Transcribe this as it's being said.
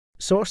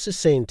Source is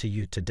saying to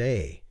you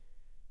today,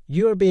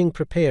 you are being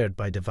prepared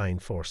by divine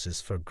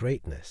forces for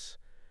greatness.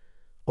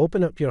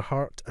 Open up your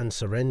heart and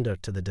surrender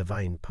to the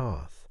divine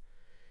path.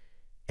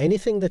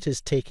 Anything that is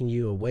taking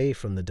you away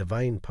from the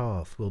divine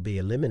path will be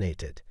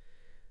eliminated.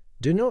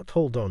 Do not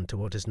hold on to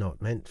what is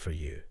not meant for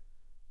you.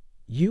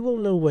 You will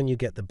know when you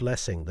get the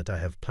blessing that I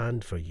have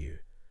planned for you.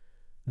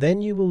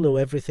 Then you will know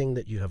everything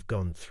that you have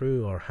gone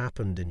through or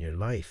happened in your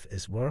life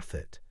is worth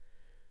it.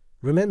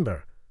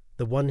 Remember,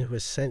 the one who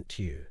has sent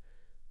you,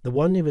 the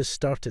one who has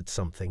started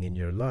something in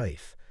your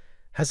life,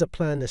 has a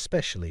plan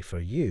especially for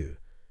you.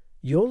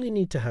 You only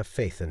need to have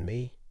faith in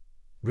me.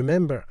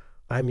 Remember,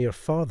 I'm your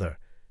Father.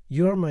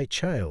 You are my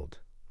child.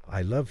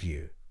 I love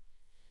you.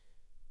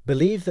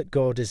 Believe that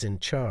God is in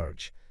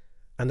charge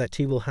and that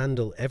He will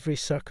handle every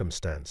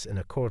circumstance in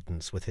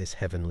accordance with His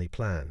heavenly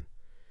plan.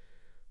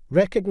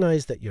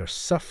 Recognize that your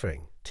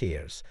suffering,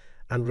 tears,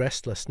 and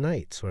restless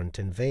nights weren't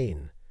in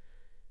vain.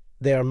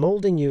 They are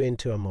molding you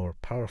into a more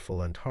powerful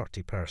and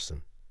hearty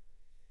person.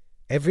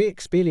 Every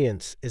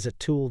experience is a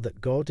tool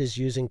that God is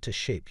using to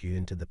shape you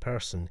into the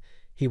person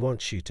He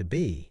wants you to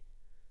be.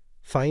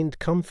 Find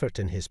comfort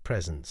in His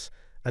presence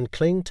and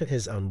cling to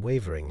His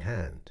unwavering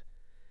hand.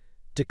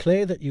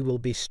 Declare that you will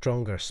be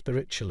stronger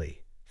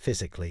spiritually,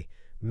 physically,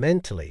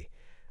 mentally,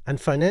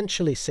 and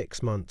financially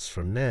 6 months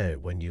from now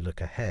when you look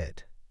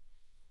ahead.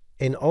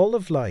 In all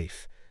of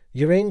life,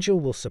 your angel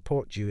will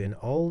support you in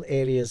all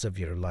areas of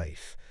your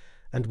life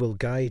and will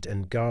guide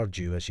and guard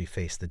you as you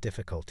face the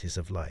difficulties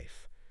of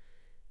life.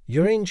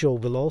 Your angel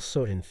will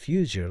also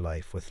infuse your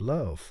life with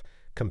love,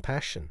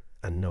 compassion,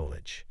 and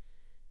knowledge.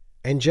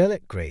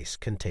 Angelic grace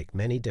can take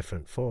many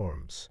different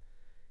forms.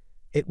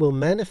 It will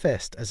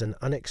manifest as an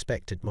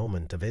unexpected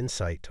moment of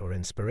insight or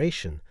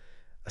inspiration,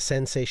 a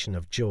sensation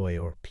of joy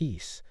or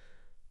peace,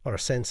 or a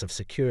sense of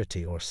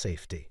security or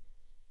safety.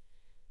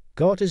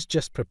 God is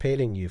just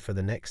preparing you for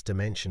the next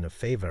dimension of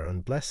favor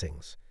and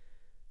blessings.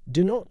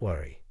 Do not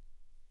worry.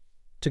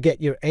 To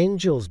get your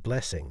angel's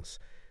blessings,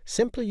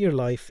 simply your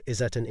life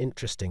is at an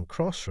interesting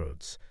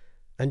crossroads,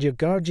 and your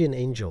guardian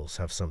angels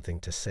have something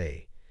to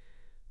say.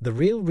 The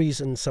real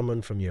reason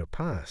someone from your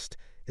past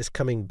is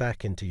coming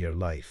back into your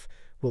life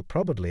will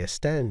probably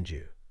astound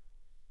you.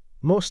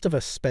 Most of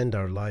us spend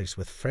our lives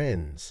with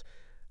friends,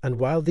 and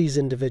while these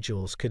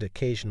individuals could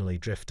occasionally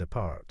drift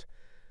apart,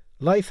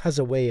 life has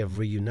a way of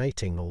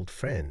reuniting old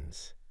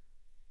friends.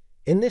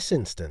 In this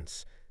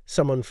instance,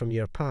 someone from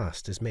your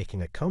past is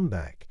making a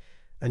comeback,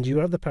 and you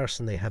are the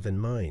person they have in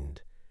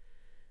mind.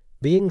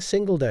 Being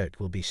singled out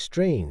will be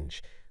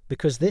strange,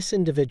 because this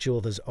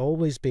individual has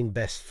always been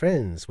best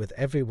friends with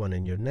everyone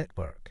in your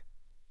network.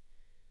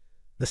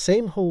 The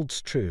same holds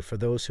true for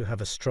those who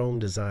have a strong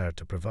desire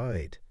to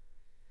provide.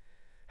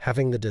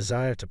 Having the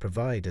desire to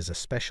provide is a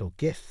special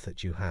gift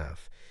that you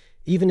have,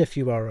 even if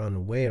you are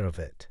unaware of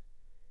it.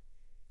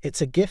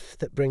 It's a gift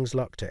that brings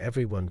luck to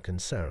everyone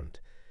concerned.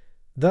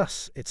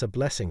 Thus, it's a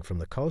blessing from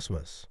the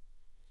cosmos.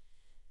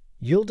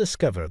 You'll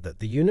discover that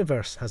the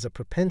universe has a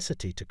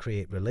propensity to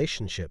create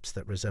relationships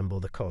that resemble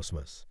the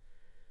cosmos.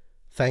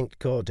 Thank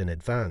God in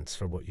advance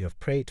for what you have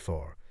prayed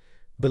for,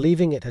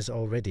 believing it has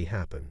already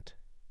happened.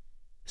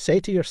 Say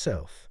to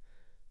yourself,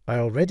 I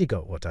already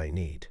got what I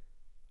need.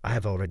 I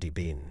have already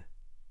been.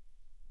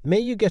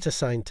 May you get a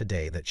sign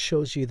today that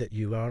shows you that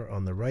you are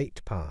on the right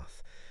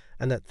path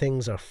and that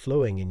things are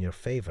flowing in your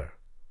favor.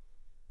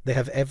 They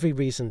have every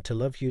reason to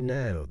love you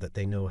now that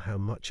they know how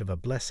much of a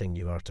blessing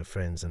you are to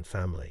friends and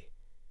family.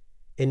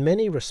 In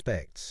many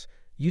respects,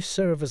 you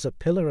serve as a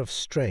pillar of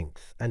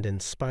strength and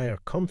inspire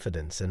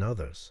confidence in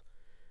others.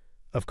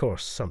 Of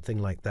course, something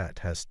like that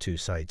has two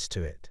sides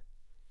to it.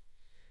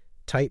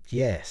 Type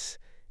yes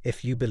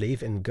if you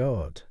believe in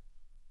God.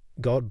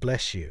 God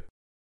bless you.